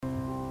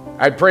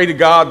I pray to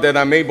God that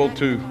I'm able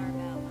to.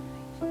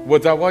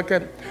 Was that what?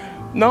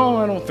 No,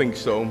 I don't think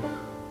so.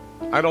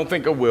 I don't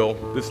think I will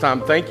this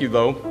time. Thank you,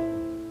 though.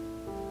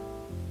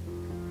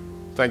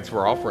 Thanks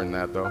for offering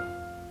that, though.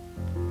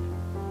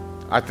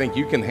 I think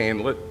you can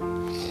handle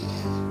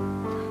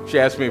it. She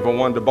asked me if I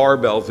wanted the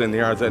barbells in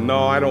here. I said,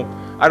 no, I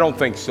don't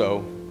think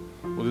so.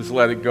 We'll just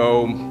let it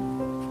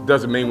go.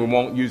 Doesn't mean we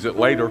won't use it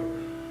later.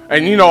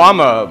 And you know, I'm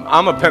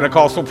a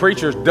Pentecostal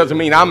preacher. Doesn't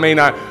mean I may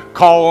not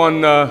call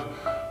on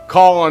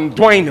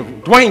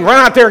Dwayne. Dwayne,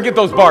 run out there and get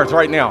those bars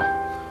right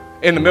now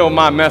in the middle of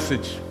my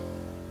message.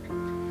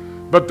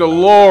 But the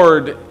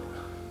Lord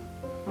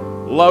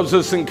loves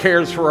us and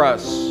cares for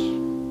us.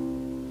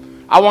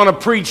 I want to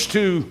preach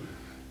to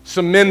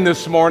some men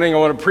this morning. I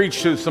want to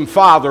preach to some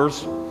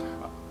fathers.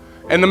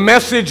 And the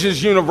message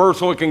is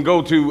universal. It can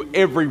go to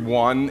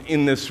everyone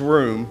in this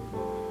room.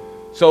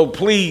 So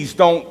please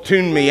don't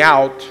tune me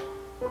out,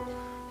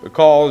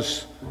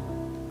 because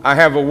I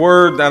have a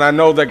word that I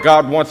know that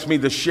God wants me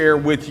to share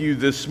with you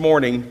this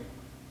morning.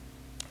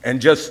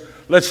 And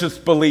let's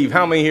just believe.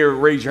 How many here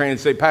raise your hand and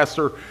say,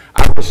 Pastor,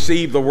 I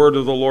received the word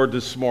of the Lord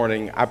this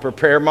morning. I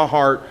prepare my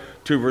heart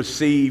to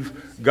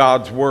receive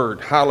God's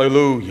word.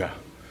 Hallelujah.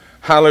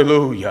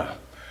 Hallelujah.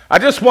 I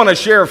just want to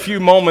share a few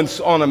moments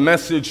on a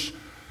message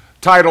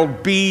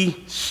titled,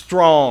 Be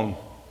Strong.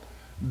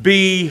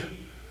 Be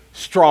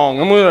strong.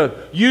 I'm going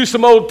to use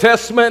some Old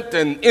Testament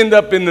and end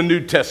up in the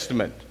New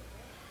Testament.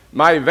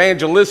 My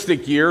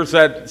evangelistic years,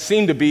 that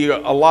seemed to be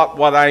a lot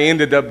what I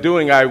ended up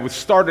doing. I was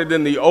started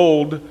in the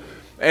Old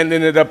and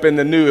ended up in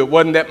the New. It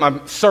wasn't that my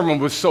sermon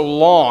was so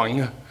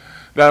long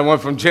that I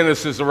went from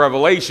Genesis to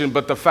Revelation,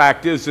 but the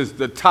fact is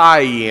the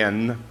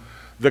tie-in,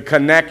 the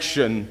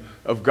connection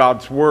of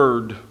God's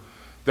Word,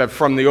 that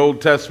from the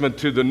Old Testament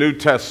to the New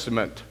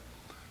Testament.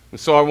 And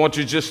so I want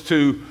you just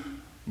to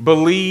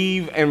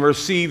believe and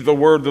receive the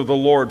word of the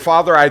Lord.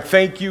 Father, I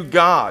thank you,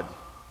 God,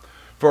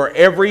 for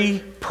every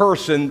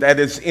person that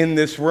is in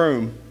this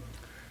room.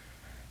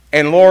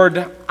 And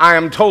Lord, I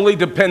am totally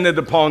dependent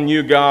upon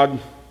you, God,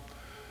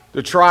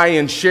 to try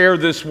and share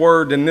this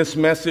word and this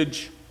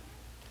message.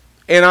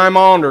 And I'm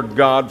honored,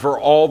 God, for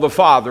all the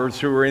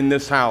fathers who are in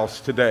this house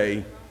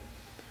today.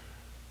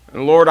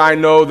 And Lord, I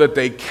know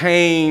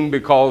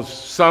that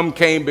some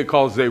came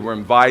because they were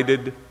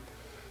invited.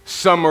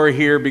 Some are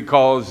here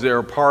because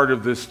they're part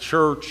of this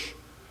church.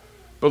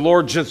 But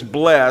Lord, just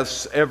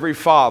bless every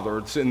father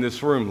that's in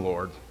this room,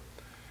 Lord.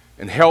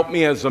 And help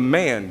me as a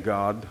man,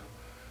 God,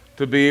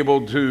 to be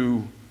able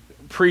to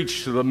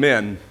preach to the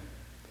men.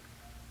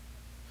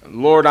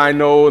 Lord, I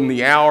know in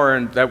the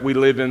hour that we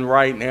live in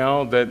right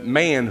now that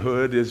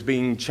manhood is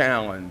being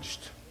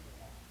challenged.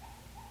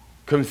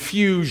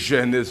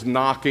 Confusion is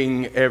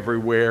knocking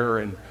everywhere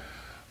and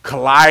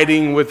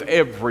colliding with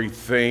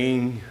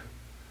everything,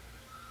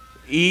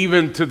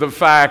 even to the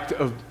fact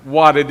of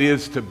what it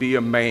is to be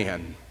a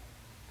man.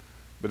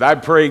 But I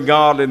pray,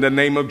 God, in the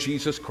name of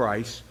Jesus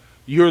Christ,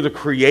 you're the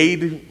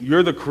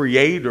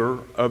creator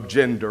of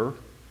gender.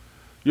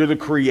 You're the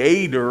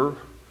creator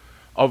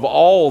of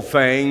all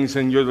things,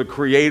 and you're the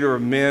creator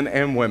of men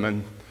and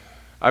women.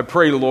 I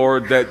pray,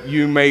 Lord, that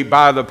you may,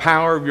 by the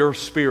power of your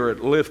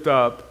Spirit, lift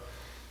up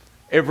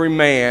every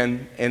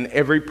man and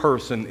every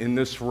person in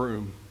this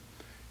room.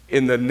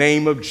 In the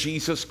name of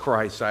Jesus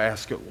Christ, I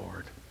ask it,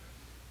 Lord.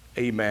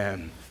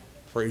 Amen.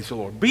 Praise the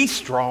Lord. Be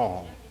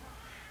strong.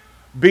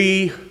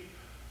 Be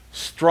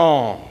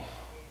strong.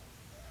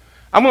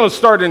 I'm going to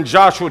start in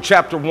Joshua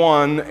chapter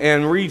 1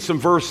 and read some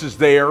verses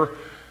there.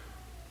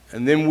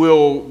 And then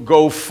we'll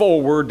go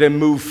forward and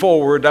move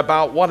forward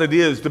about what it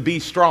is to be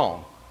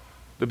strong.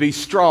 To be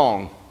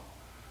strong.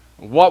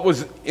 What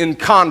was in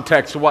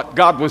context of what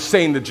God was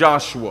saying to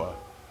Joshua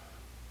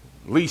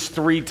at least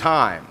 3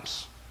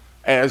 times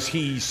as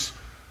he's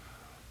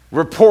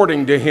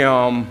reporting to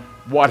him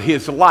what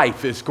his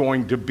life is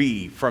going to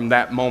be from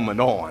that moment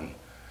on.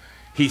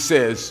 He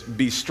says,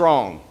 be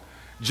strong.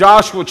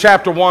 Joshua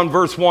chapter 1,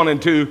 verse 1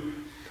 and 2.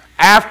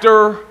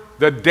 After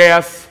the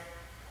death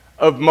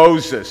of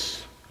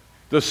Moses,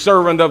 the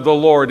servant of the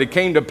Lord, it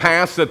came to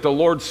pass that the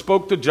Lord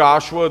spoke to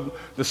Joshua,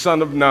 the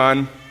son of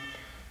Nun,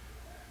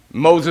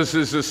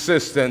 Moses'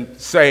 assistant,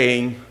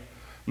 saying,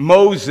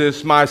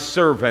 Moses, my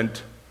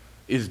servant,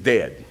 is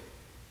dead.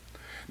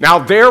 Now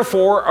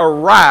therefore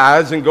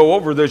arise and go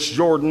over this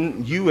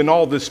Jordan, you and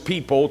all this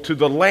people, to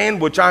the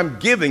land which I'm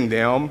giving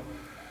them,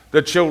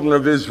 the children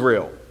of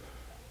Israel.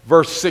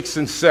 Verse 6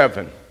 and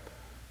 7.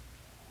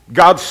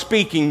 God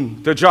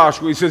speaking to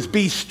Joshua, he says,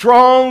 be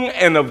strong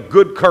and of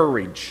good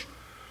courage.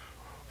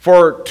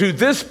 For to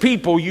this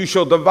people you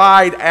shall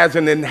divide as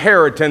an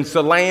inheritance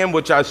the land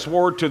which I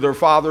swore to their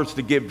fathers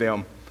to give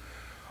them.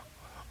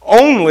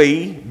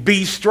 Only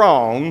be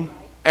strong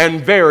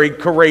and very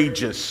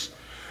courageous,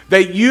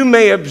 that you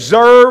may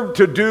observe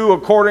to do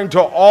according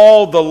to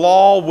all the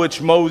law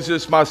which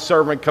Moses my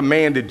servant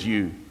commanded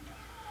you.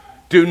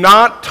 Do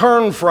not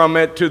turn from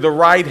it to the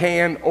right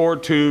hand or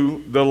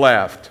to the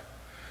left,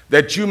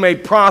 that you may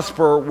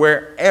prosper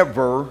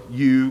wherever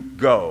you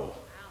go.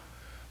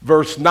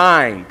 Verse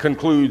 9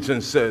 concludes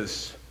and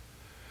says,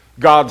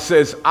 God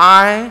says,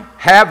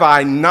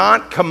 I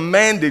not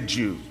commanded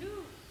you?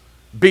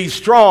 Be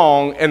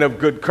strong and of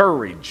good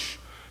courage.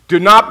 Do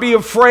not be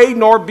afraid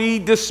nor be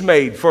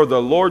dismayed, for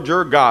the Lord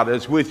your God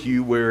is with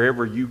you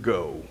wherever you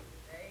go.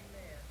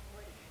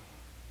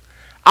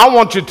 I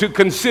want you to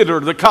consider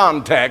the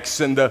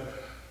context and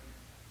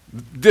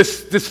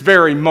this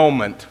very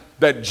moment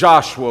that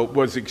Joshua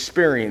was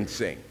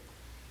experiencing.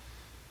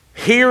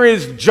 Here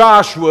is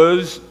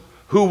Joshua's,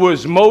 who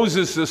was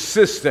Moses'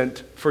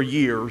 assistant for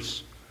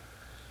years,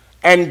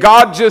 and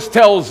God just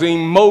tells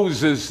him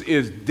Moses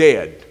is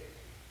dead.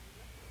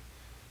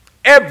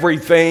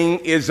 Everything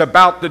is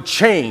about to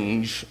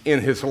change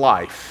in his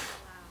life.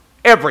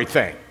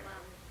 Everything.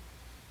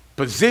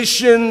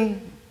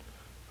 Position,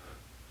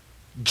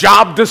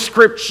 job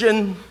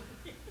description,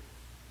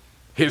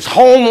 his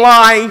home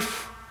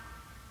life,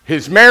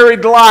 his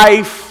married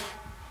life,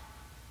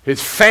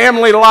 his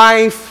family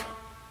life,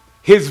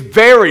 his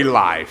very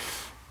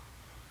life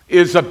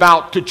is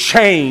about to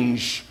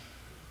change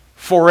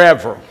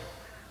forever.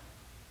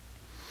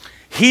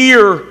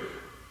 Here,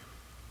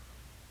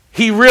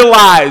 he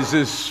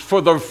realizes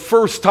for the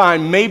first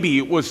time, maybe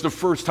it was the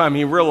first time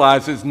he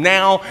realizes,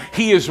 now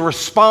he is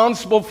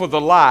responsible for the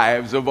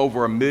lives of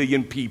over 1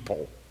 million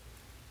people.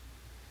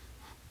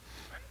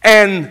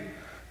 And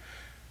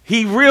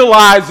he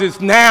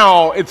realizes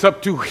now it's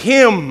up to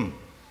him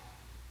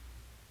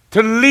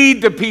to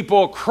lead the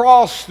people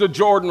across the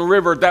Jordan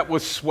River that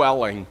was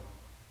swelling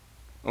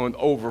and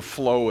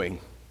overflowing,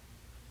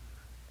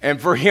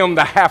 and for him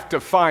to have to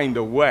find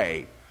a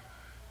way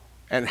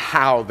and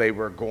how they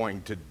were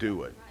going to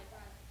do it.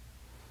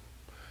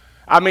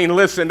 I mean,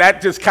 listen,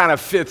 that just kind of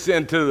fits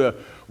into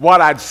what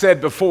I'd said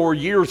before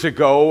years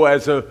ago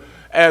as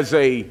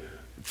a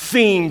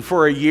theme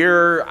for a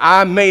year.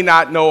 I may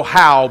not know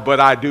how,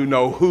 but I do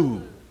know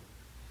who.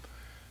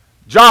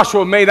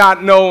 Joshua may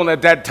not know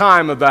at that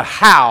time of the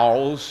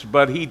hows,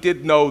 but he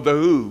did know the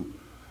who.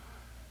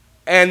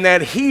 And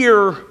that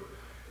here,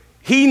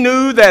 he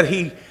knew that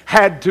he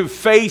had to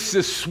face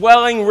this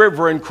swelling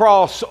river and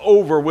cross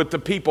over with the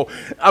people,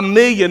 over 1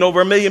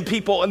 million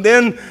people. And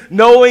then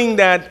knowing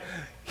that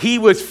he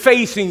was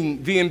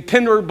facing the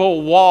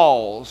impenetrable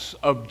walls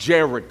of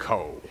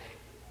Jericho,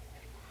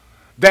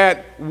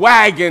 that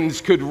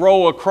wagons could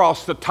roll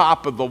across the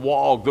top of the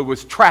wall. There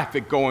was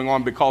traffic going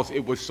on because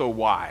it was so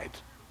wide.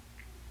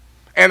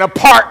 And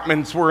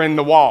apartments were in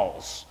the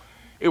walls.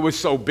 It was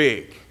so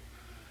big.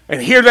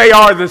 And here they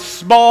are, this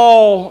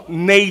small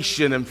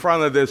nation in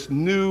front of this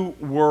new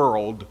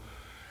world,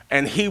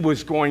 and he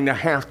was going to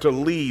have to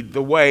lead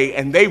the way,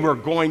 and they were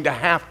going to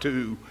have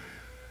to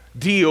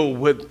deal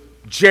with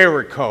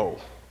Jericho.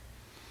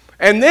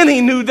 And then he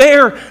knew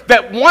there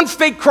that once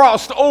they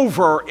crossed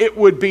over, it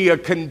would be a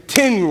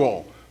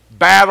continual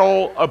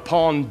battle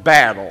upon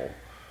battle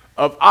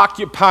of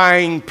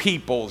occupying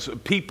peoples,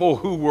 people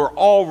who were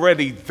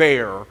already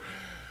there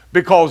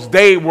because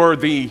they were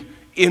the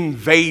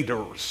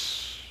invaders.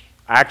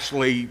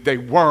 Actually, they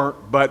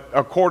weren't, but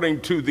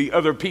according to the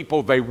other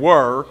people, they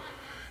were.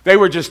 They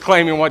were just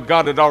claiming what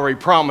God had already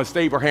promised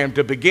Abraham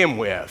to begin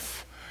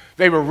with.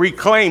 They were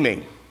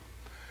reclaiming.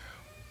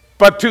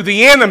 But to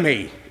the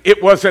enemy,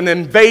 it was an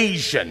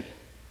invasion.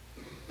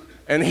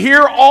 And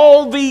here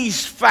all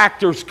these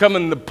factors come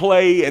into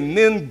play, and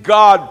then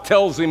God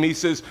tells him, he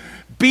says,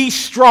 be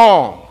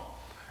strong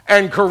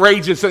and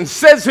courageous, and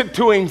says it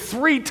to him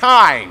 3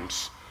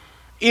 times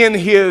in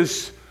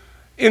his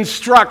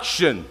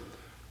instruction.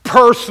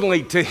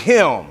 Personally to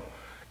him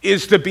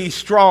is to be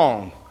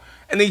strong.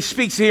 And he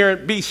speaks here,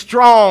 be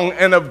strong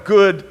and of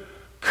good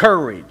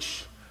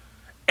courage.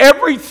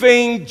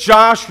 Everything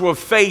Joshua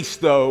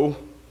faced, though,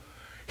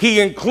 he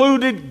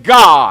included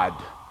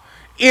God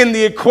in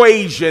the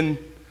equation,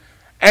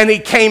 and he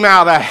came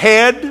out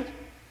ahead.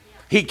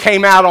 He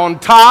came out on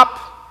top.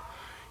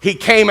 He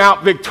came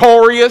out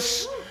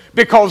victorious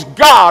because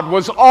God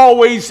was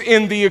always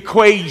in the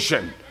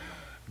equation.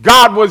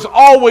 God was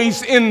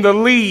always in the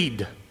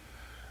lead.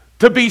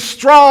 To be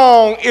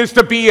strong is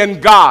to be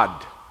in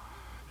God.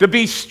 To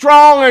be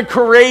strong and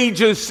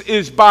courageous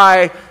is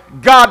by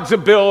God's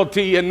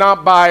ability and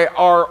not by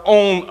our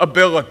own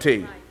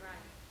ability.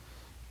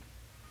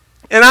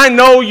 And I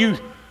know you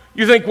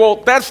think, well,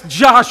 that's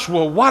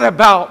Joshua. What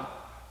about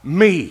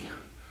me?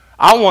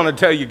 I want to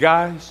tell you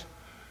guys,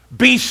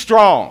 be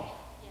strong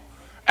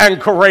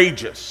and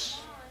courageous.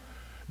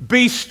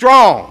 Be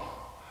strong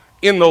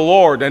in the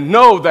Lord and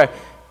know that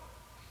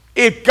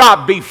if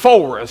God be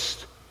for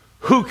us,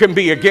 who can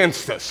be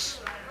against us?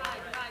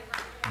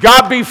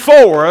 God be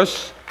for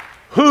us,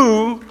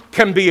 who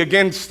can be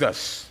against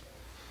us?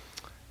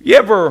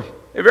 Have you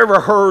ever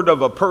heard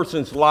of a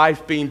person's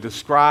life being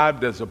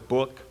described as a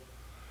book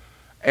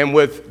and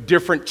with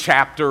different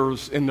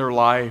chapters in their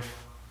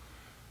life?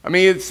 I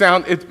mean,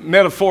 it's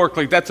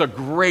metaphorically, that's a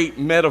great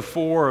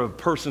metaphor of a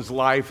person's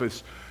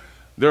life.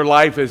 Their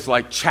life is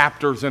like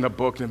chapters in a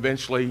book, and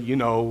eventually,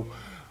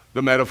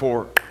 the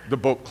metaphor, the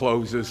book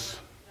closes.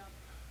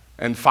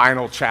 And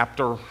final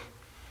chapter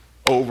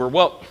over.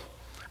 Well,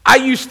 I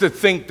used to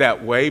think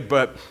that way,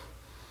 but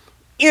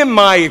in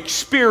my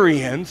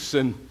experience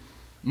and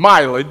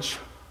mileage,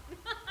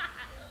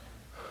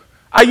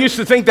 I used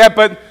to think that,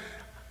 but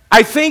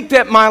I think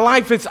that my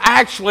life is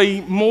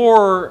actually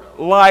more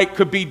like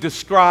could be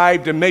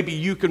described, and maybe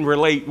you can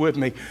relate with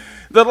me.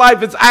 The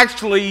life is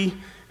actually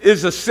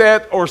is a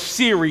set or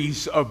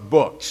series of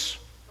books.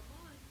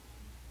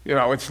 You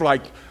know, it's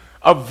like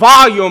a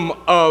volume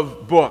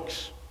of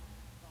books.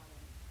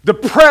 The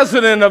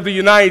President of the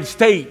United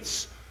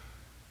States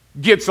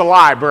gets a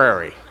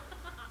library.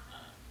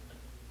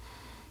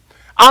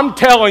 I'm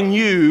telling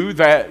you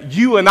that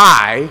you and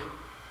I,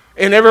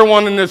 and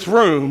everyone in this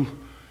room,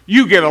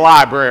 you get a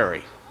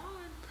library.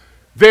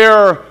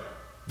 The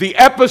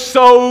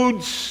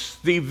episodes,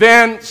 the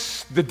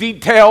events, the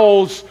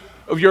details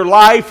of your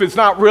life is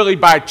not really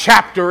by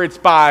chapter, it's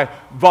by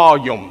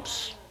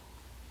volumes.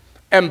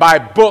 And by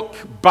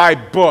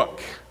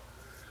book.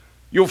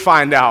 You'll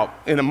find out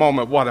in a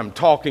moment what I'm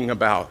talking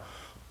about.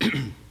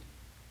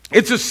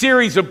 It's a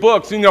series of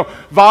books,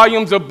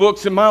 volumes of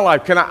books in my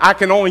life. I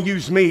can only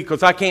use me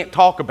because I can't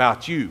talk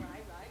about you.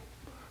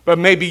 But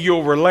maybe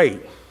you'll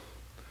relate.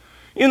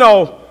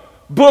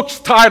 Books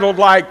titled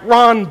like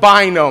Ron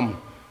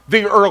Bynum,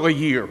 The Early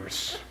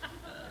Years.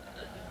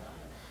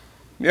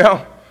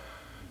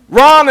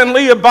 Ron and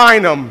Leah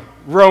Bynum,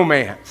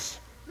 Romance.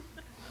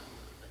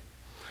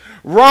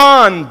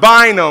 Ron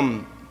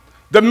Bynum,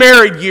 The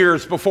Married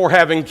Years Before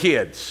Having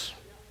Kids.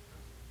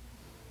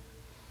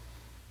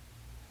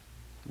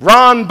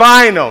 Ron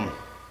Bynum,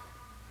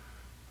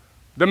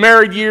 The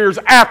Married Years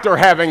After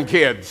Having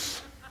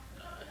Kids.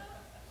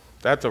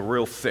 That's a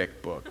real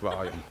thick book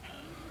volume.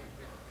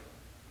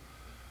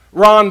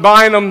 Ron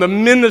Bynum, The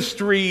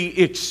Ministry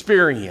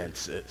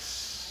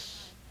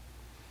Experiences.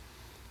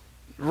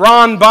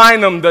 Ron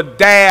Bynum, The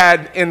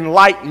Dad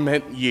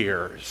Enlightenment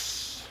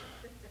Years.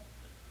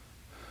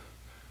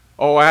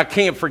 Oh, I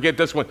can't forget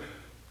this one.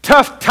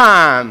 Tough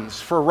Times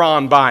for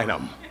Ron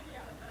Bynum.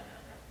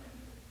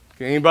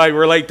 Can anybody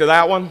relate to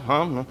that one?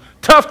 Huh?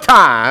 Tough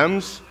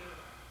Times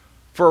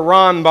for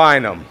Ron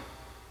Bynum.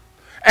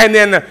 And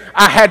then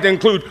I had to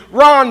include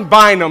Ron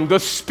Bynum, The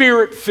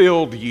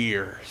Spirit-Filled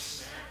Years.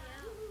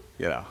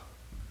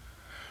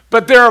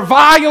 But there are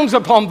volumes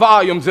upon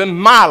volumes in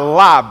my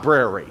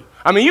library.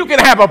 I mean, you can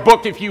have a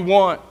book if you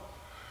want,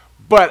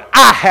 but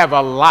I have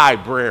a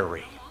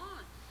library.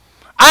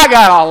 I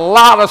got a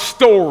lot of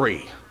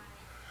story.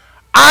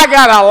 I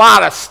got a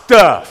lot of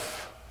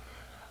stuff.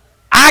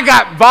 I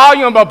got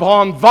volume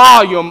upon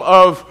volume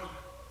of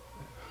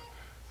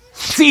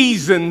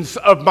seasons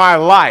of my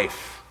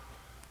life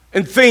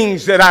and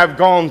things that I've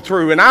gone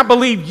through. And I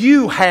believe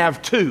you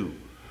have too.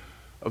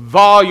 A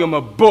volume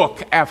of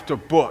book after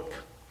book.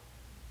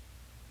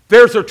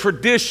 There's a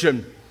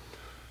tradition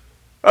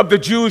of the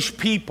Jewish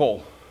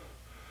people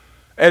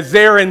as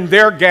they're in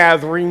their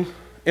gathering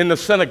in the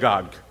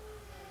synagogue,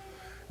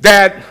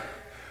 that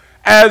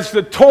as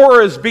the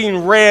Torah is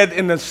being read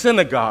in the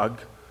synagogue,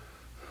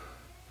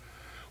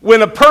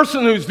 when a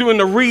person who's doing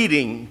the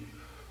reading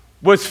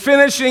was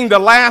finishing the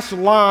last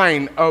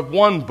line of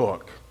one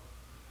book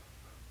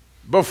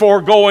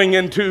before going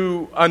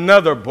into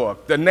another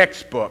book, the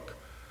next book,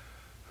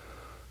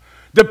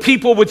 the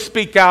people would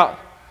speak out,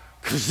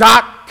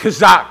 Kazak,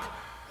 Kazak,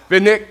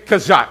 Vinik,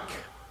 Kazak.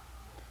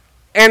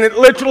 And it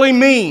literally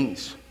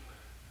means,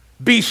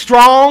 be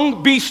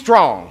strong,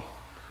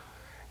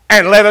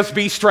 and let us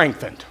be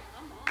strengthened.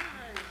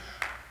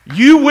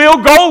 You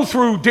will go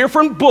through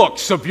different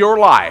books of your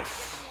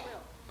life.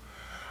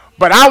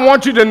 But I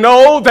want you to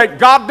know that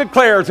God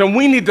declares, and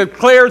we need to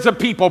declare as a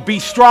people, be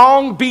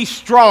strong,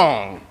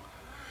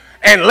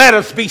 and let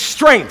us be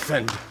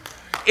strengthened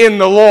in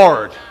the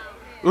Lord.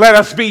 Let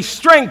us be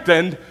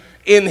strengthened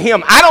in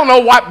Him. I don't know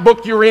what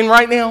book you're in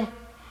right now.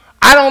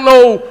 I don't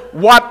know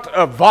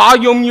what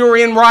volume you're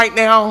in right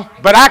now,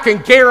 but I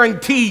can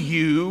guarantee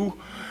you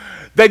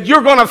that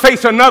you're going to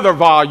face another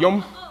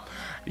volume.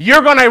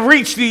 You're going to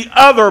reach the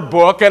other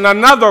book and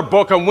another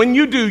book, and when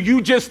you do,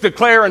 you just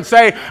declare and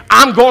say,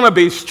 I'm going to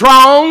be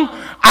strong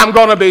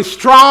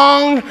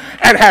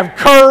and have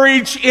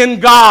courage in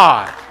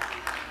God.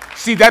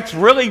 See, that's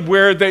really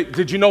where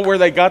did you know where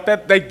they got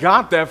that? They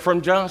got that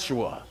from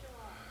Joshua.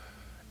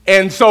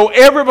 And so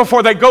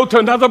before they go to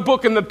another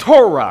book in the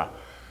Torah,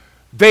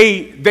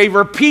 they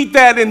repeat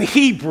that in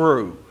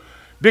Hebrew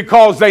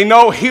because they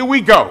know, here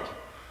we go.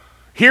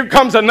 Here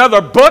comes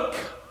another book.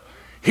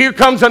 Here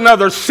comes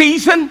another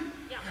season.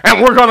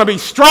 And we're going to be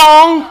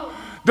strong.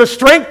 The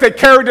strength that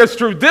carried us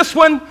through this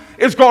one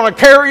is going to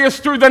carry us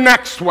through the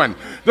next one.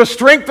 The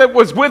strength that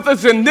was with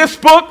us in this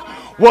book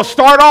will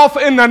start off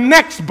in the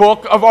next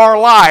book of our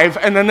life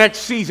and the next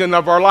season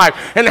of our life.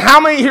 And how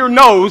many here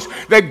knows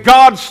that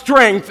God's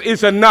strength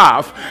is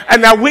enough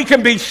and that we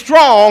can be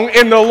strong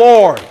in the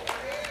Lord?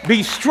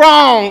 Be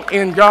strong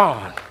in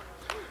God.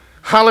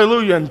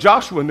 Hallelujah. And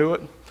Joshua knew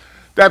it.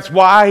 That's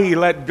why he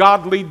let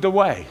God lead the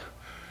way.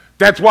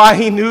 That's why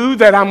he knew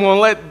that I'm going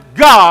to let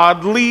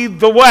God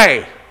lead the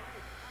way.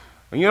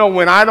 And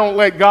when I don't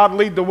let God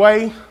lead the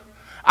way,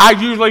 I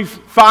usually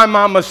find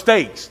my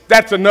mistakes.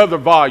 That's another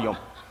volume.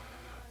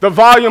 the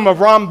volume of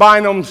Ron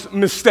Bynum's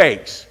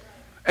Mistakes,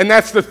 and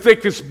that's the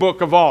thickest book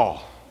of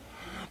all.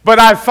 But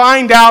I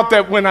find out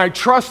that when I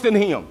trust in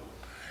him,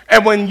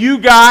 and when you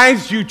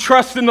guys, you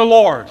trust in the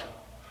Lord,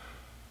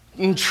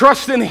 and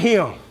trust in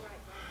him,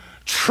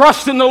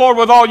 trust in the Lord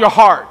with all your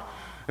heart,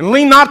 and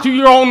lean not to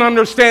your own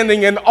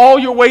understanding, in all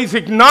your ways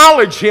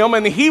acknowledge him,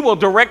 and he will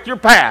direct your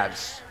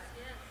paths.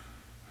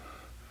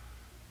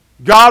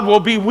 God will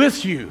be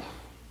with you.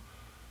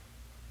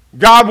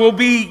 God will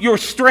be your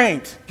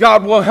strength.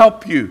 God will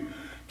help you.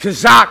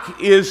 Kazak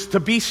is to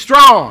be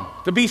strong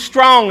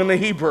in the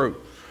Hebrew.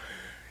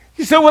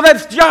 You say, well,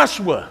 that's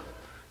Joshua.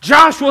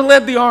 Joshua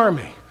led the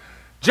army.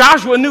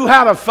 Joshua knew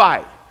how to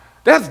fight.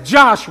 That's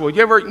Joshua.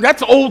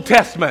 That's Old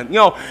Testament.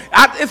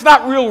 It's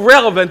not real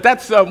relevant.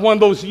 That's one of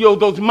those,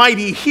 those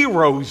mighty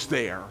heroes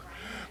there.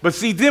 But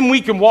see, then we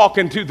can walk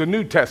into the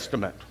New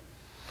Testament.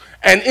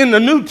 And in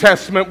the New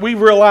Testament, we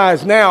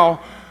realize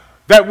now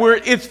that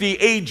it's the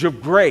age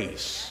of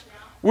grace.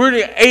 We're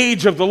the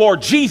age of the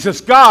Lord. Jesus,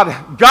 God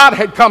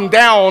had come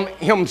down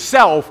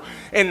himself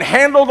and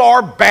handled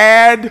our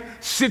bad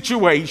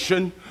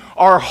situation,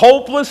 our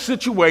hopeless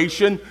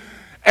situation,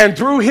 and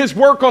through his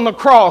work on the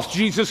cross,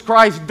 Jesus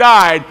Christ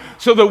died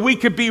so that we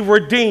could be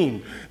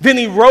redeemed. Then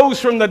he rose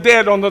from the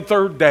dead on the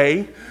third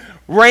day,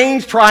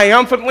 reigns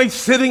triumphantly,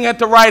 sitting at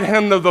the right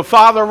hand of the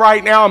Father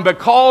right now, and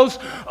because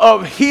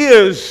of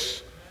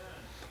his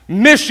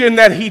mission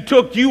that he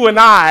took, you and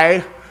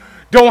I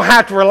don't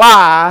have to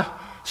rely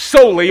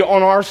solely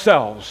on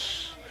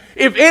ourselves.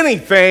 If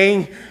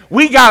anything,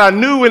 we got a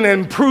new and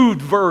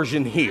improved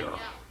version here.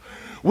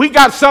 We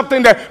got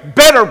something that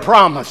better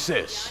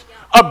promises,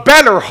 a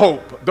better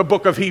hope, the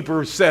book of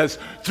Hebrews says,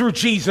 through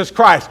Jesus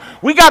Christ.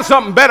 We got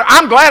something better.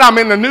 I'm glad I'm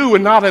in the new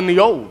and not in the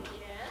old.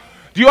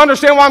 Do you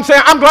understand what I'm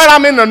saying? I'm glad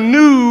I'm in the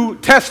New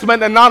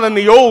Testament and not in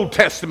the Old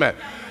Testament.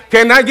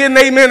 Can I get an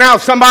amen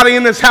out? Somebody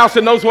in this house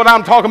that knows what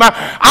I'm talking about.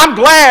 I'm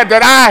glad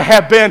that I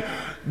have been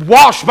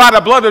washed by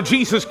the blood of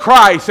Jesus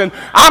Christ. And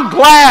I'm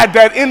glad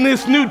that in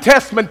this New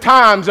Testament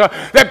times,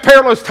 that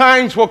perilous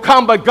times will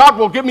come, but God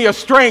will give me a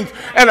strength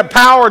and a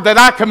power that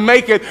I can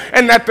make it,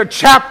 and that the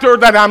chapter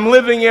that I'm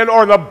living in,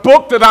 or the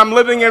book that I'm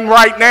living in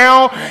right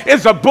now,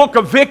 is a book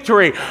of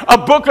victory, a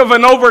book of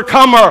an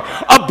overcomer,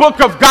 a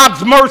book of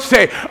God's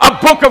mercy, a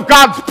book of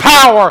God's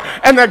power,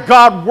 and that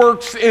God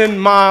works in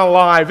my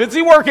life. Is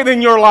he working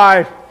in your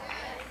life?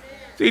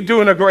 Is he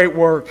doing a great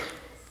work?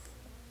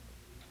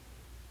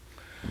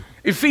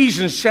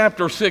 Ephesians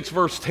chapter 6,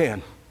 verse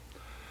 10.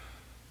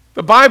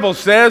 The Bible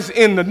says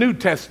in the New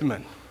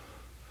Testament,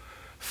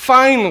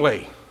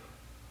 finally,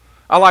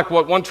 I like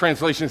what one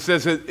translation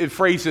says, it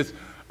phrases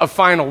a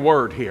final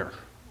word here.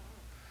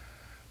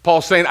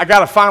 Paul's saying, I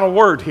got a final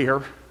word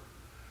here.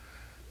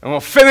 I'm going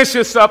to finish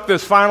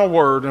this final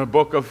word in the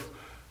book of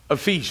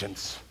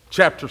Ephesians,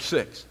 chapter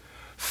 6.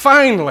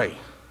 Finally,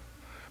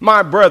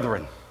 my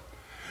brethren,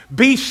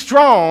 be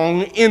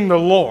strong in the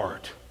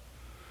Lord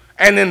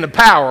and in the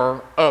power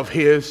of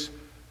his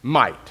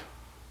might.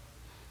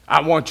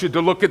 I want you to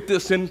look at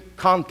this in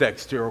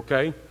context here,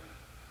 okay?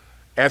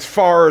 As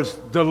far as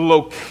the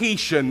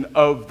location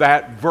of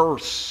that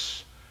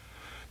verse.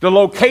 The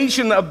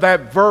location of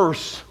that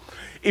verse,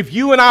 if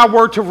you and I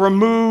were to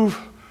remove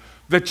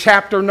the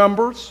chapter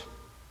numbers,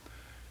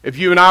 if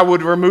you and I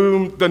would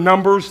remove the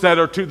numbers that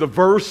are to the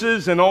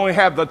verses and only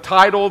have the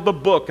title of the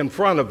book in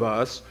front of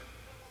us,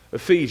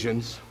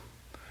 Ephesians,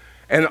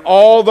 and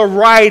all the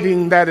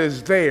writing that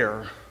is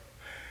there,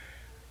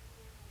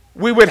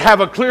 we would have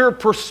a clear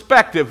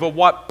perspective of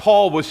what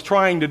Paul was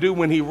trying to do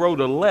when he wrote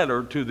a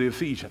letter to the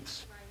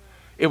Ephesians.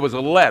 It was a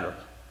letter.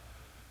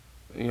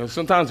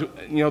 Sometimes,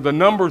 the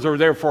numbers are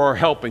there for our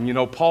helping.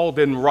 Paul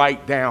didn't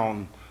write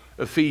down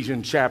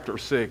Ephesians chapter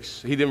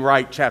 6. He didn't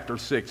write chapter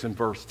 6 and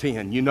verse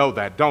 10. You know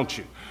that, don't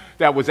you?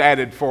 That was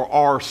added for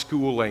our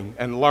schooling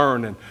and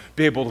learn and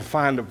be able to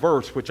find a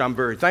verse, which I'm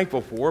very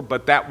thankful for,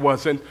 but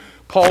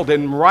Paul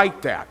didn't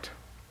write that.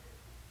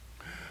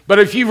 But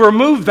if you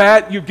remove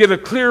that, you get a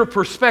clear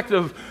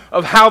perspective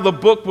of how the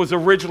book was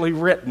originally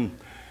written.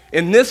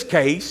 In this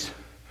case,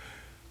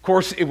 of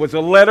course, it was a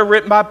letter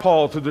written by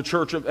Paul to the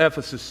church of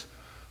Ephesus.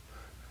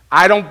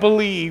 I don't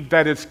believe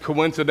that it's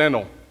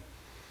coincidental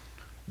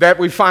that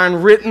we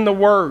find written the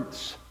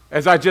words,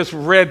 as I just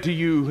read to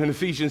you in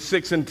Ephesians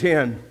 6 and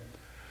 10.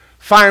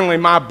 Finally,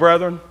 my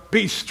brethren,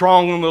 be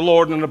strong in the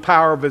Lord and the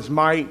power of his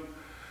might.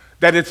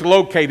 That it's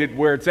located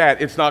where it's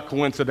at. It's not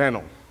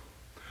coincidental.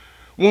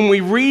 When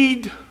we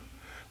read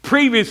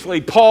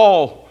previously,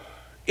 Paul,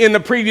 in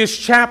the previous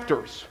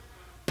chapters,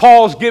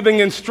 Paul's giving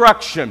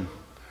instruction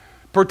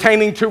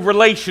pertaining to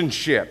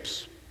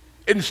relationships,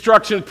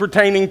 instructions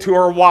pertaining to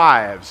our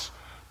wives,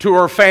 to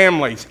our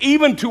families,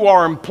 even to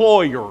our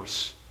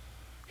employers.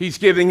 He's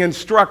giving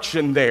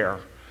instruction there.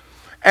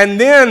 And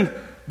then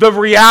the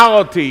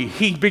reality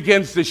he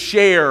begins to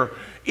share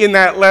in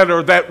that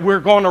letter, that we're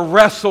going to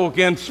wrestle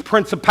against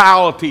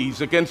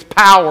principalities, against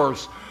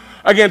powers,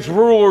 against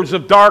rulers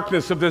of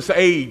darkness of this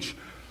age,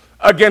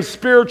 against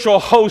spiritual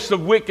hosts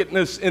of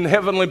wickedness in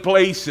heavenly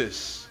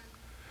places.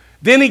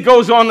 Then he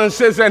goes on and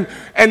says, and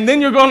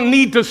then you're going to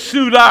need to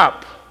suit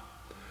up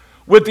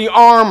with the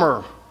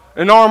armor,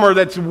 an armor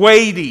that's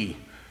weighty,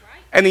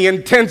 and the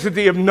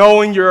intensity of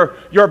knowing you're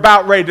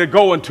about ready to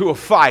go into a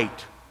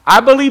fight. I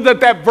believe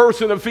that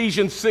verse in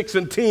Ephesians 6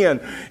 and 10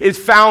 is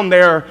found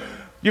there.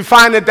 You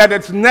find that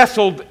it's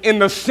nestled in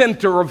the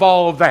center of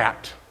all of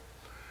that.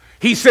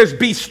 He says,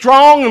 be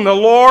strong in the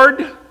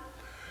Lord,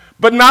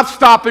 but not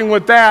stopping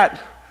with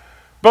that,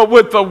 but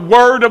with the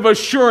word of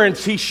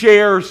assurance he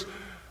shares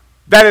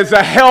that is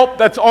a help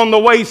that's on the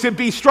way. He said,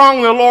 be strong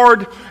in the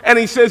Lord, and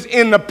he says,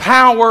 in the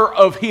power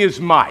of his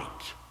might.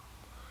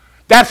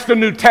 That's the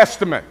New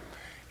Testament.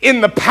 In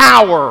the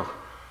power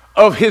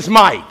of his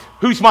might.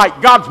 Whose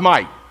might? God's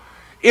might.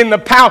 In the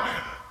power,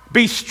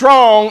 be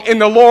strong in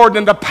the Lord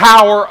in the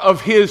power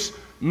of his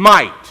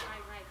might.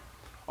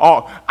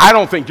 Oh, I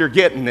don't think you're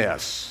getting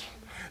this.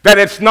 That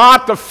it's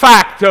not the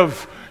fact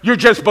of you're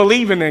just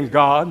believing in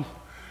God.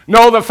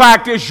 No, the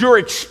fact is you're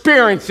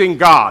experiencing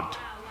God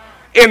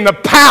in the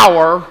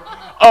power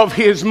of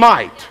his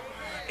might.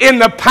 In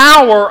the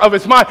power of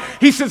his might.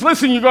 He says,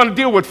 listen, you're going to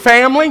deal with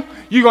family.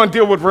 You're going to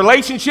deal with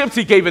relationships.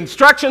 He gave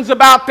instructions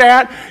about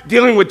that.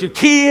 Dealing with your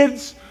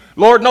kids.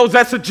 Lord knows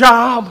that's a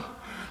job.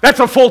 That's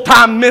a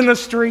full-time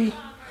ministry.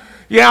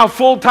 Yeah,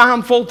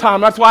 full-time.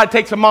 That's why it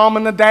takes a mom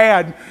and a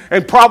dad.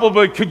 And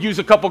probably could use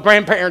a couple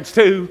grandparents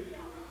too.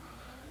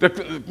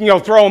 To,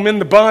 throw them in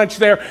the bunch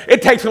there.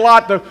 It takes a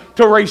lot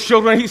to raise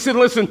children. He said,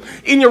 listen,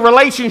 in your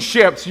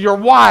relationships, your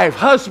wife,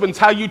 husbands,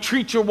 how you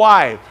treat your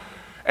wife,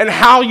 and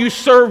how you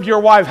serve your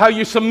wife, how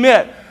you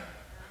submit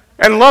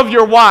and love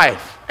your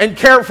wife and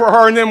care for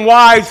her, and then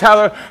wives,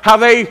 how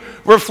they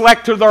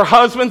reflect to their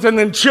husbands, and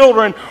then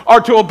children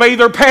are to obey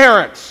their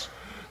parents.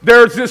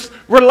 There's this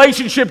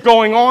relationship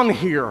going on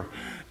here.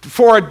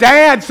 For a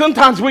dad,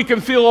 sometimes we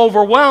can feel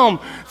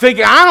overwhelmed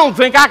thinking, I don't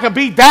think I can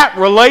be that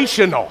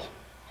relational.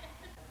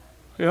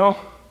 I don't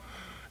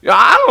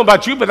know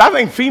about you, but I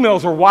think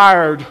females are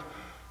wired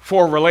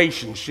for a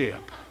relationship.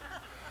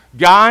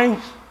 Guys,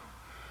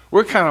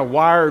 we're kind of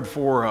wired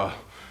for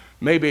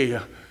maybe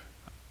a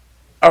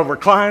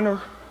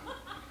recliner,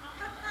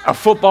 a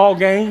football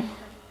game,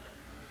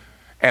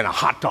 and a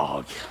hot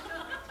dog.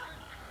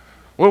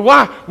 We're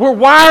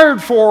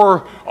wired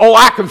for,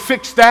 I can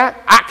fix that.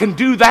 I can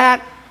do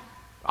that.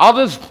 I'll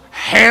just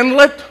handle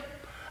it.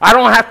 I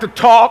don't have to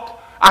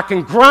talk. I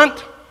can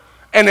grunt,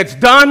 and it's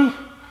done.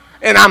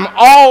 And I'm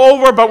all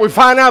over, but we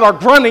find out our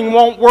grunting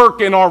won't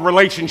work in our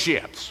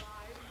relationships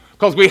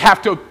because we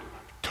have to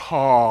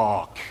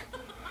talk.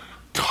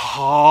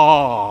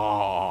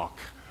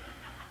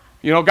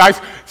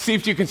 Guys, see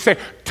if you can say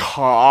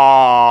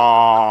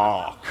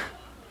talk.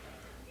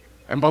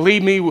 And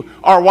believe me,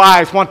 our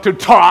wives want to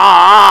talk.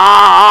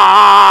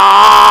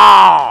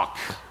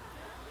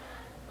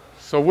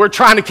 So we're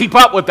trying to keep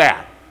up with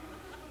that.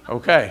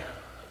 Okay.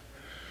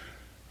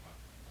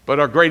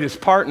 But our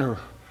greatest partner,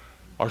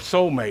 our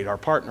soulmate, our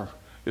partner,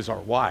 is our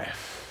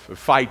wife. It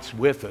fights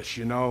with us,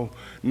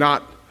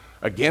 not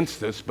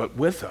against us, but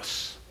with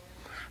us.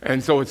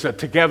 And so it's a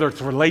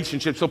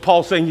relationship. So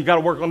Paul's saying you got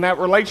to work on that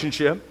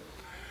relationship.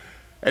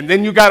 And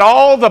then you got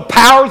all the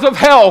powers of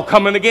hell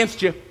coming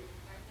against you.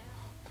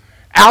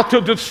 Out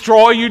to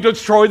destroy you,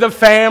 destroy the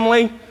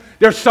family.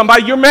 There's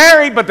somebody you're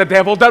married, but the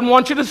devil doesn't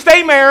want you to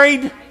stay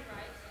married.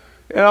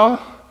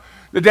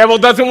 The devil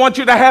doesn't want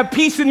you to have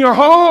peace in your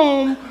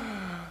home.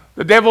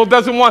 The devil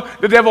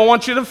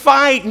wants you to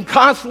fight and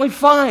constantly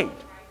fight.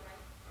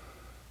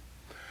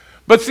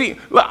 But see,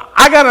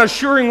 I got an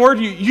assuring word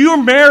to you.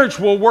 Your marriage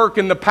will work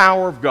in the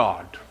power of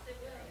God.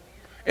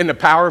 In the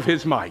power of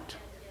his might.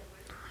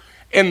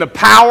 In the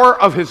power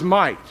of his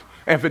might.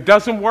 And if it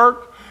doesn't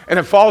work and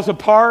it falls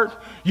apart,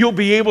 you'll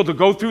be able to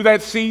go through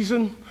that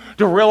season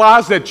to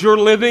realize that you're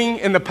living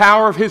in the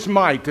power of his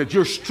might, that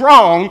you're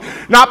strong,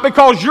 not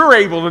because you're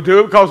able to do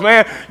it, because,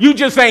 man, you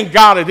just ain't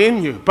got it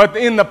in you, but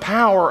in the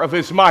power of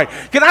his might.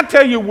 Can I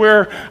tell you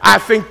where I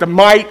think the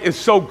might is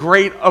so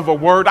great of a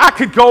word? I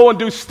could go and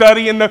do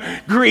study in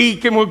the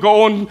Greek, and we'll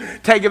go and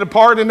take it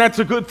apart, and that's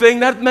a good thing.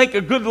 That'd make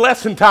a good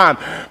lesson time.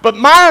 But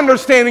my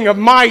understanding of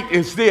might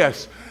is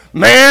this.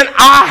 Man,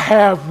 I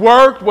have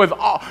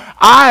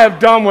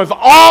done with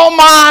all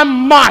my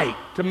might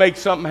to make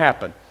something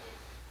happen.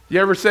 You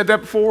ever said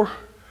that before?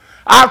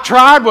 I've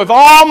tried with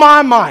all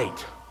my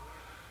might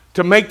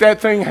to make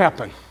that thing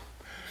happen.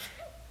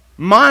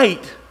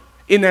 Might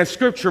in that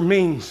scripture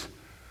means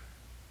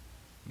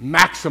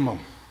maximum.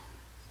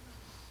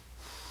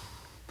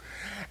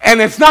 And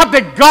it's not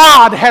that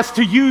God has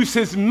to use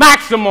his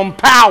maximum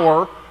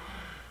power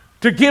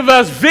to give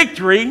us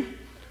victory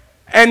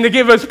and to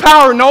give us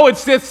power. No,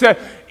 it's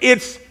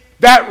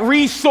that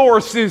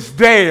resource is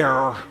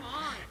there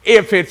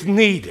if it's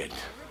needed.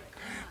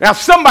 Now,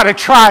 somebody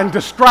try and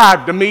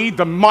describe to me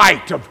the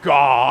might of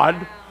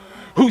God,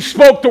 who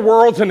spoke the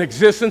worlds in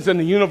existence in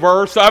the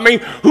universe.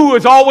 Who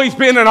has always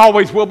been and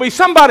always will be.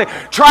 Somebody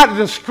try to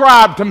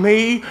describe to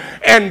me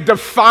and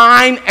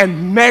define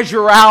and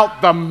measure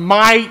out the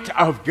might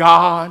of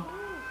God.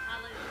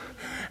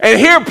 And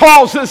here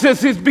Paul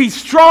says, be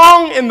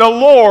strong in the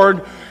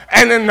Lord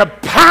and in the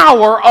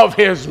power of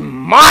his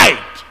might.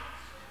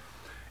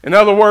 In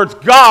other words,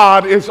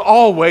 God is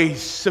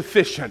always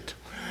sufficient.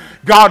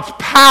 God's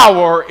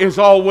power is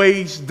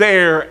always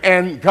there,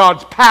 and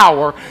God's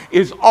power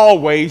is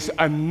always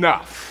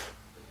enough.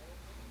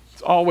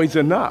 It's always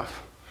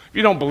enough. If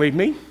you don't believe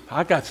me,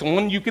 I got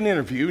someone you can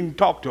interview and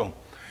talk to him.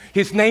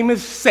 His name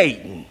is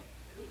Satan.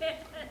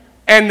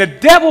 And the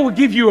devil will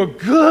give you a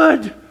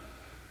good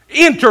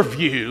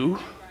interview.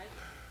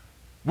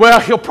 Well,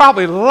 he'll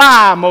probably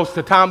lie most of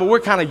the time, but we're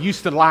kind of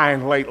used to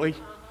lying lately.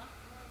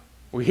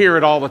 We hear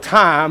it all the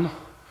time.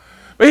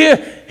 But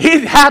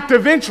he'd have to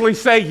eventually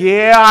say,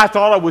 yeah, I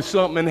thought it was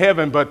something in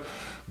heaven, but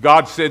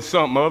God said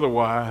something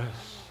otherwise.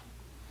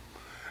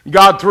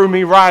 God threw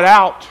me right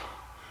out.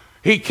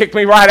 He kicked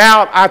me right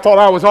out. I thought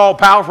I was all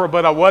powerful,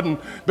 but I wasn't,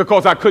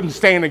 because I couldn't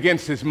stand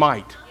against his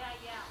might.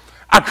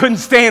 I couldn't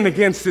stand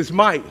against his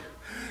might.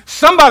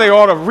 Somebody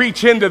ought to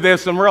reach into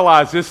this and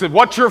realize this, that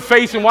what you're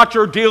facing, what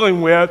you're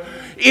dealing with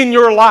in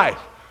your life.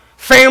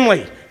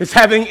 Family is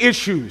having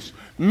issues.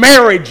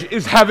 Marriage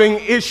is having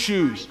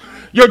issues.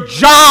 Your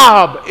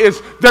job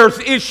there's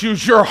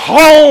issues. Your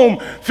home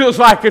feels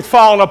like it's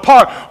falling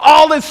apart.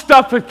 All this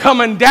stuff is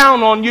coming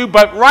down on you,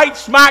 but right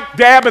smack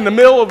dab in the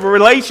middle of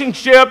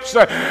relationships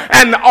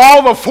and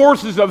all the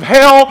forces of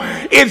hell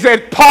is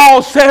that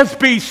Paul says,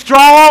 be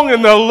strong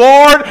in the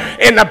Lord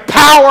in the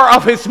power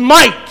of his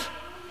might.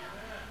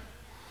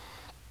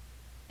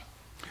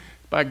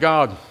 By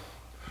God.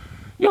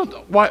 You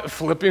know what?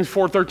 Philippians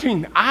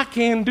 4:13. I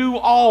can do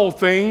all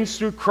things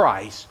through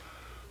Christ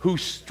who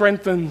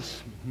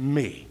strengthens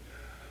me.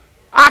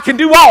 I can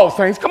do all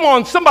things. Come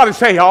on, somebody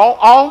say all.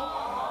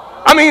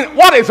 All. I mean,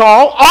 what is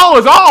all? All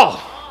is all.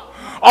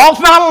 All's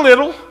not a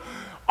little.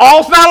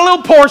 All's not a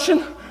little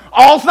portion.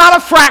 All's not a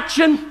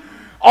fraction.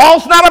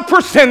 All's not a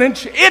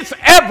percentage. It's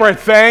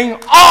everything.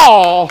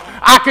 All.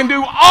 I can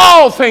do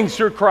all things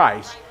through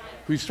Christ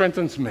who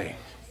strengthens me.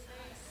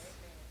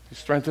 Who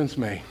strengthens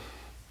me.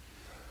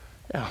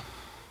 Yeah.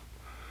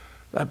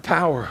 That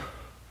power.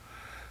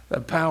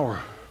 That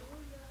power.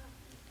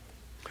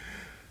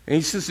 And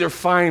he says there,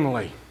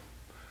 finally,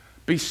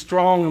 be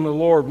strong in the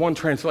Lord. One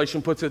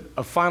translation puts it,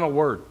 a final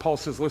word. Paul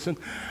says, listen,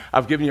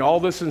 I've given you all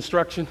this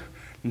instruction.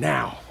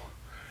 Now,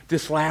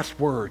 this last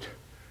word,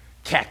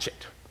 catch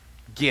it,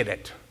 get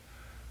it.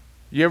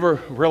 You ever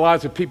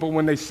realize that people,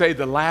 when they say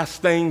the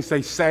last things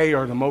they say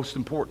are the most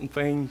important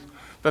things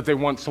that they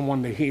want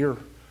someone to hear?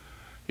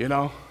 You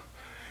know?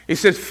 He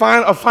says,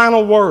 a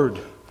final word.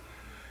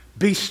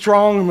 Be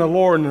strong in the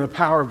Lord and in the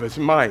power of his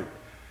might.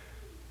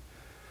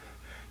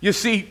 You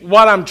see,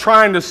 what I'm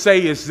trying to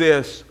say is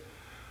this.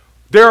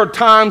 There are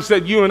times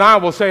that you and I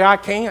will say, I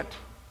can't.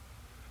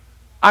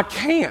 I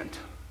can't.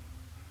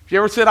 Have you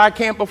ever said I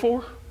can't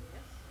before?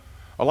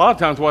 A lot of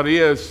times what it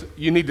is,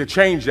 you need to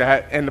change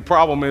that, and the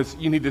problem is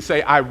you need to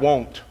say, I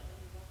won't.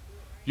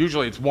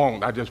 Usually it's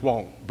won't, I just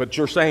won't. But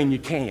you're saying you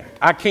can't.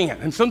 I can't.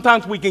 And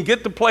sometimes we can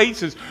get to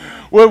places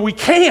where we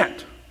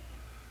can't.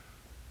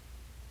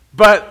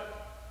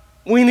 But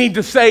we need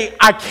to say,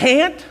 I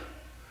can't,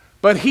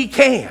 but he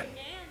can.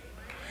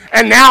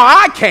 And now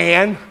I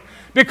can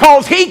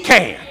because he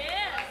can.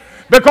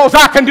 Because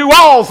I can do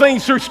all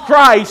things through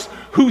Christ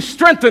who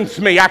strengthens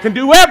me. I can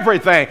do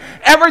everything.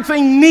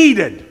 Everything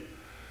needed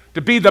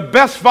to be the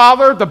best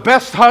father, the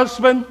best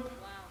husband,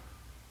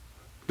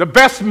 the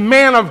best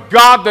man of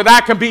God that I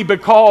can be,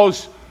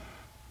 because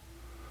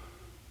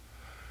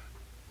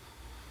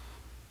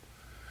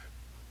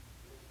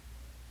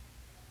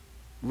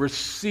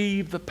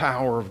receive the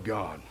power of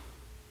God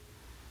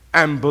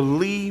and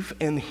believe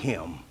in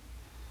him.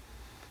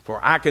 For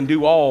I can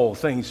do all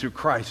things through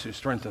Christ who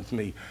strengthens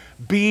me.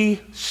 Be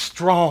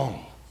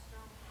strong.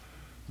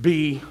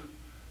 Be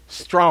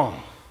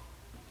strong.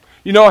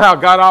 You know how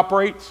God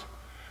operates?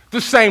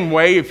 The same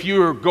way, if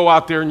you go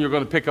out there and you're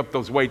going to pick up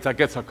those weights, I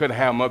guess I could have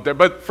had them up there,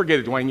 but forget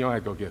it, Dwayne, you don't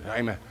have to go get it.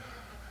 Amen.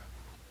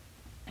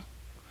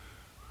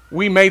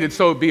 We made it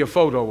so it'd be a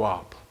photo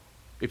op,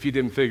 if you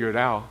didn't figure it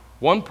out.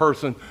 One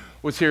person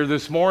was here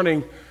this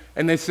morning,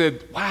 and they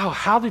said, wow,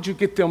 how did you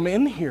get them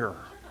in here?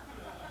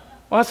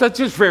 Well, I said,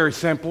 just very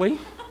simply,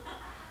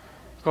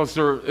 because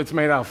it's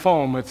made out of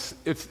foam. It's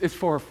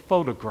for a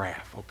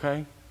photograph,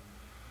 okay?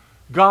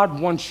 God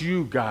wants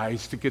you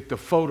guys to get the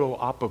photo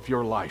op of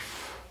your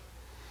life.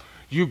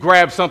 You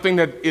grab something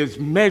that is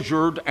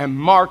measured and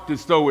marked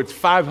as though it's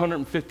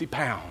 550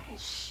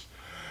 pounds.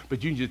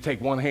 But you just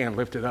take one hand,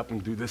 lift it up,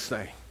 and do this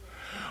thing.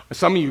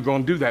 Some of you are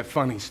going to do that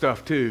funny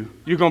stuff too.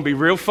 You're going to be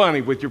real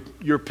funny with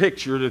your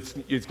picture that's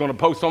it's going to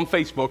post on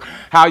Facebook,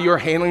 how you're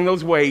handling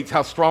those weights,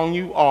 how strong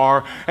you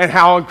are, and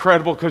how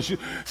incredible, because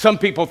some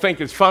people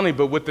think it's funny,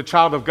 but with the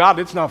child of God,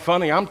 it's not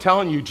funny. I'm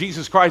telling you,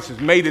 Jesus Christ has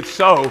made it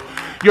so.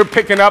 You're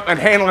picking up and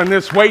handling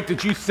this weight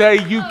that you say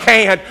you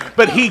can't,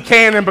 but he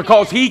can, and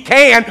because he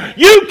can,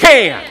 you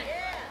can.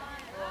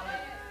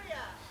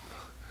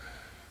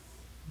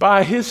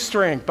 By his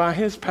strength, by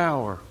his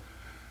power,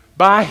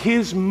 by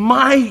his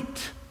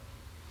might,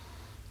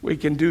 we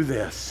can do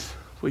this.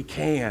 We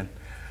can.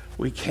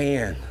 We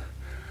can.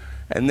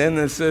 And then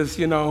it says,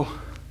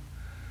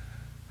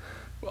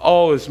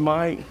 all his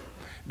might.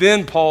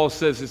 Then Paul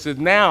says, he says,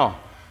 now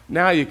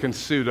you can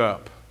suit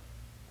up.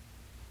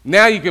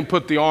 Now you can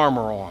put the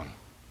armor on.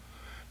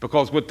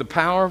 Because with the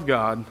power of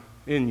God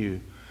in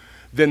you,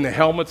 then the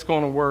helmet's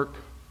going to work,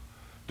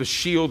 the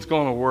shield's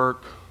going to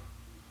work,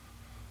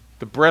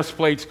 the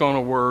breastplate's going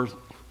to work,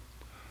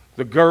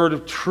 the gird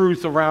of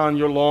truth around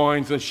your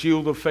loins, the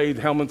shield of faith,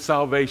 helmet of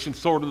salvation,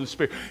 sword of the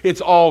Spirit.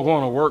 It's all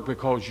going to work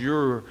because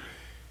you're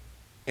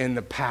in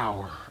the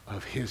power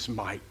of his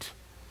might.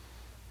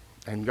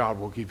 And God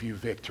will give you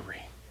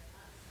victory.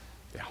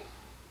 Yeah.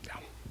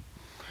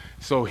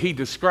 So he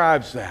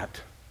describes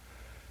that,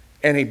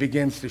 and he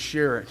begins to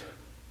share it.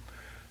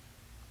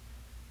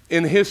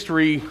 In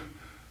history,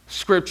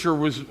 Scripture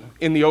was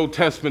in the Old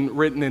Testament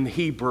written in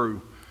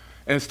Hebrew.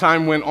 As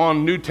time went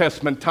on, New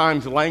Testament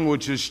times, the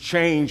languages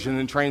changed, and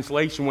then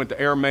translation went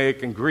to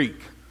Aramaic and Greek.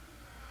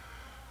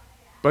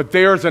 But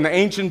there's an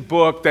ancient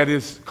book that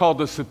is called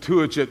the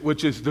Septuagint,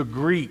 which is the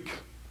Greek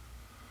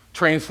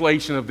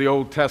translation of the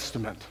Old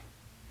Testament.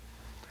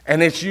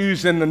 And it's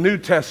used in the New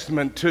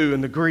Testament too,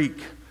 in the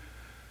Greek.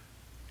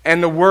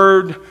 And the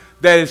word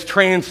that is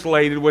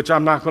translated, which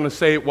I'm not going to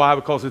say it, why?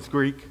 Because it's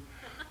Greek.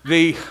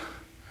 The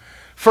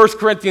 1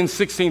 Corinthians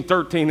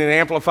 16:13 in the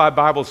Amplified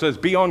Bible says,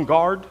 be on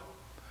guard.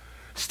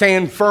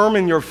 Stand firm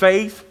in your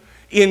faith,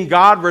 in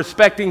God,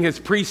 respecting his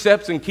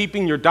precepts and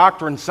keeping your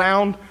doctrine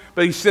sound.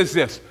 But he says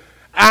this,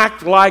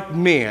 act like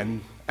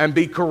men and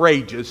be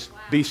courageous,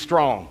 be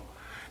strong.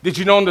 Did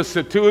you know in the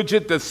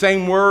Septuagint, the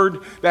same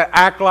word, that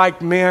act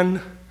like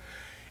men,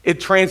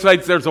 it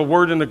translates, there's a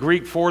word in the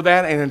Greek for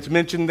that, and it's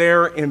mentioned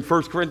there in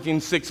 1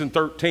 Corinthians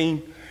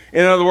 6:13.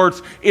 In other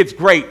words, it's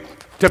great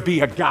to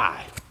be a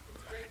guy.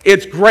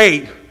 It's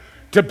great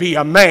to be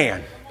a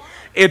man.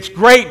 It's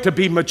great to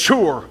be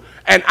mature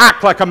and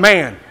act like a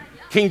man.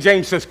 King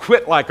James says,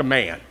 quit like a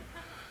man.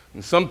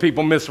 And some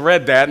people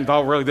misread that and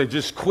thought really they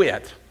just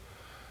quit.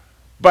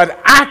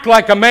 But act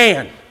like a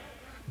man.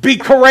 Be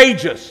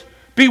courageous.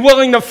 Be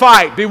willing to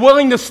fight. Be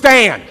willing to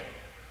stand.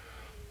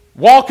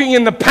 Walking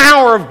in the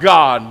power of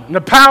God, in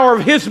the power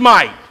of his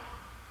might.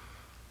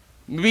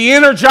 Be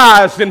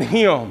energized in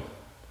him.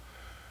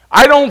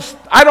 I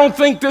don't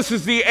think this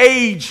is the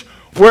age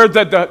where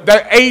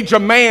the age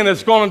of man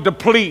is going to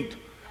deplete.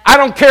 I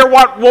don't care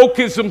what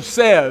wokeism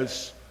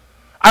says.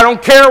 I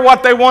don't care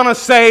what they want to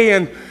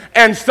say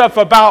and stuff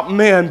about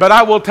men. But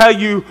I will tell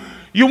you,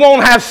 you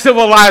won't have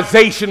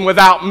civilization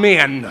without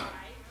men.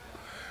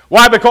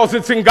 Why? Because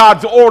it's in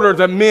God's order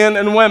that men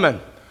and women.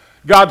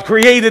 God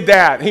created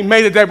that. He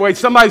made it that way.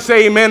 Somebody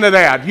say amen to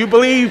that. You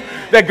believe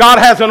that God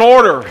has an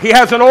order. He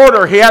has an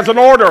order. He has an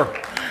order.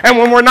 And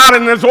when we're not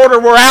in his order,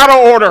 we're out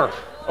of order.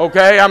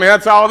 Okay? I mean,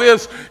 that's all it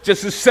is.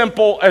 Just as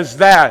simple as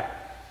that.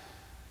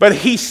 But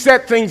he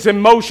set things in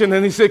motion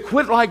and he said,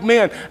 quit like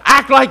men.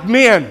 Act like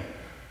men.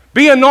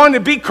 Be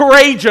anointed. Be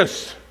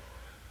courageous.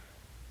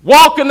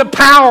 Walk in the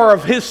power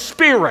of his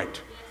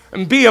Spirit.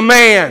 And be a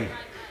man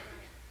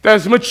that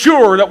is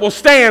mature, that will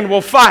stand,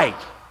 will fight.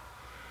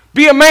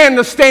 Be a man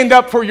to stand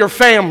up for your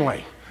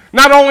family.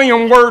 Not only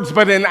in words,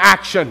 but in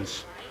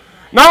actions.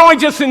 Not only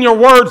just in your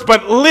words,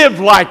 but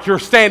live like you're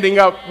standing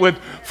up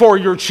for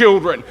your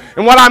children.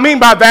 And what I mean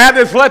by that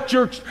is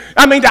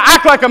to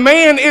act like a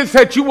man is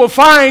that you will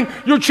find,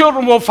 your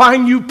children will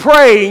find you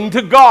praying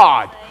to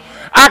God.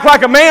 Act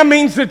like a man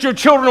means that your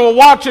children will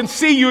watch and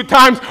see you at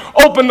times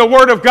open the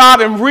Word of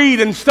God and read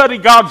and study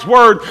God's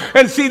Word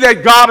and see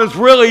that God is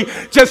really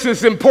just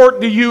as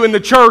important to you in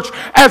the church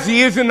as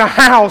he is in the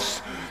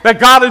house. That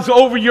God is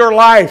over your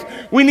life.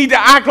 We need to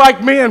act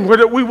like men where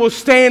that we will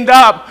stand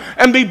up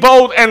and be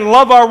bold and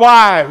love our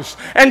wives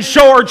and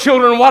show our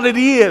children what it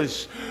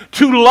is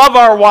to love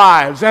our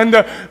wives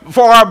and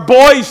for our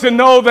boys to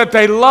know that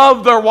they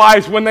love their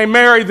wives when they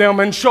marry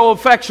them and show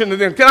affection to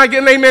them. Can I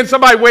get an amen?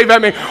 Somebody wave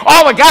at me.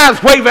 All the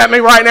guys wave at me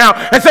right now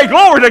and say,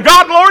 glory to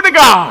God, glory to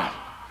God.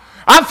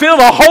 I feel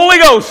the Holy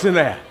Ghost in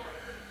that.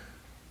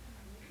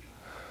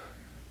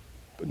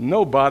 But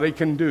nobody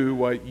can do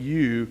what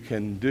you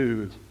can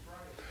do.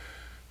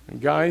 And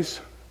guys,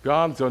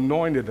 God's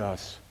anointed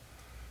us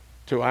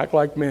to act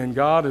like men.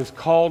 God has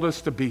called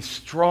us to be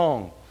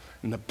strong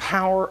in the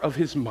power of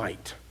his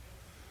might.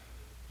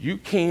 You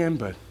can,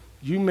 but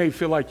you may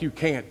feel like you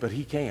can't, but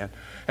he can.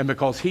 And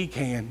because he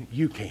can,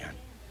 you can.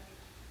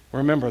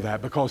 Remember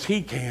that. Because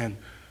he can,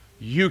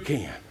 you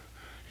can.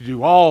 You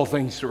do all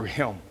things through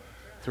him,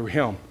 through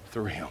him,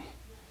 through him.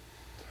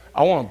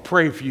 I want to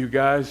pray for you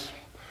guys.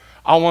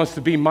 I want us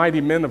to be mighty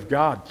men of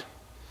God.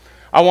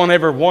 I want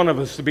every one of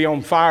us to be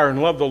on fire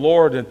and love the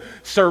Lord and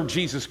serve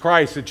Jesus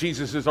Christ, that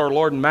Jesus is our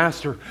Lord and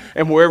Master.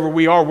 And wherever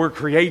we are, we're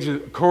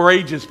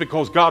courageous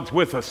because God's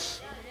with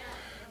us.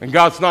 And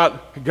God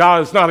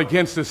is not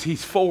against us.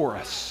 He's for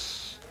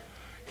us.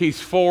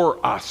 He's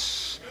for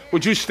us.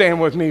 Would you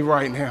stand with me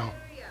right now?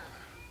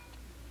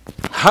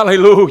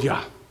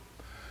 Hallelujah.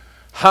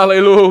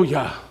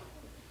 Hallelujah.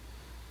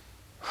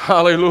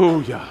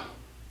 Hallelujah.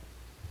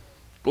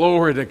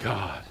 Glory to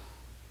God.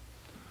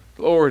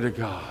 Glory to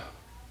God.